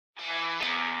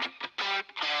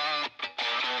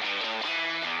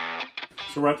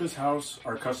So we're at this house.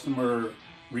 Our customer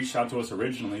reached out to us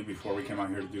originally before we came out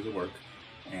here to do the work,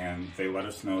 and they let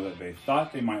us know that they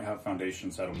thought they might have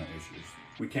foundation settlement issues.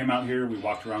 We came out here, we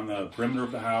walked around the perimeter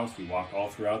of the house, we walked all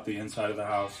throughout the inside of the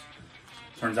house.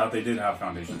 Turns out they did have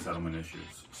foundation settlement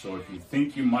issues. So if you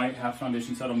think you might have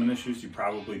foundation settlement issues, you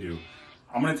probably do.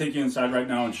 I'm gonna take you inside right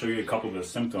now and show you a couple of the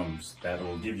symptoms that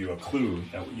will give you a clue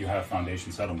that you have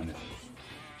foundation settlement issues.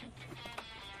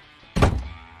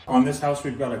 On this house,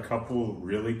 we've got a couple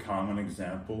really common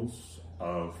examples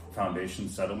of foundation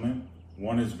settlement.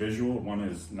 One is visual, one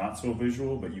is not so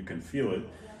visual, but you can feel it.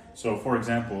 So for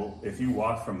example, if you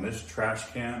walk from this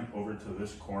trash can over to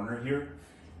this corner here,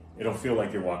 it'll feel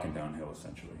like you're walking downhill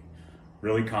essentially.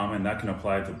 Really common, that can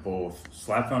apply to both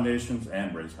slab foundations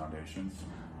and raised foundations.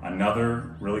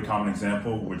 Another really common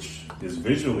example, which is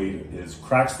visually, is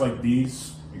cracks like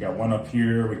these. We got one up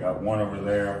here, we got one over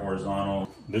there, horizontal.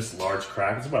 This large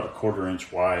crack is about 1/4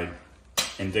 inch wide,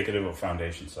 indicative of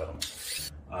foundation settlement.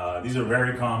 These are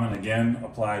very common, again,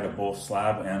 apply to both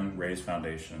slab and raised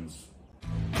foundations.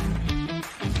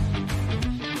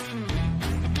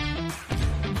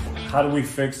 How do we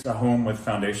fix a home with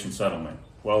foundation settlement?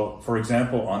 Well, for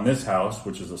example, on this house,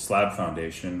 which is a slab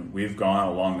foundation, we've gone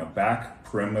along the back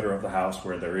perimeter of the house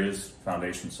where there is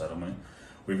foundation settlement.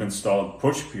 We've installed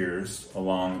push piers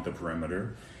along the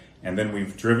perimeter, and then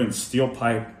we've driven steel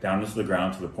pipe down into the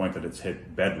ground to the point that it's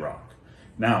hit bedrock.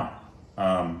 Now,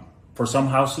 for some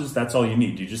houses, that's all you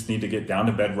need. You just need to get down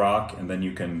to bedrock, and then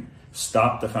you can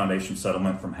stop the foundation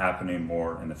settlement from happening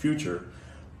more in the future.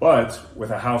 But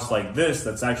with a house like this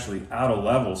that's actually out of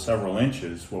level several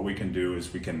inches, what we can do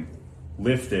is we can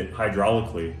lift it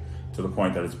hydraulically to the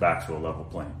point that it's back to a level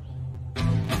plane.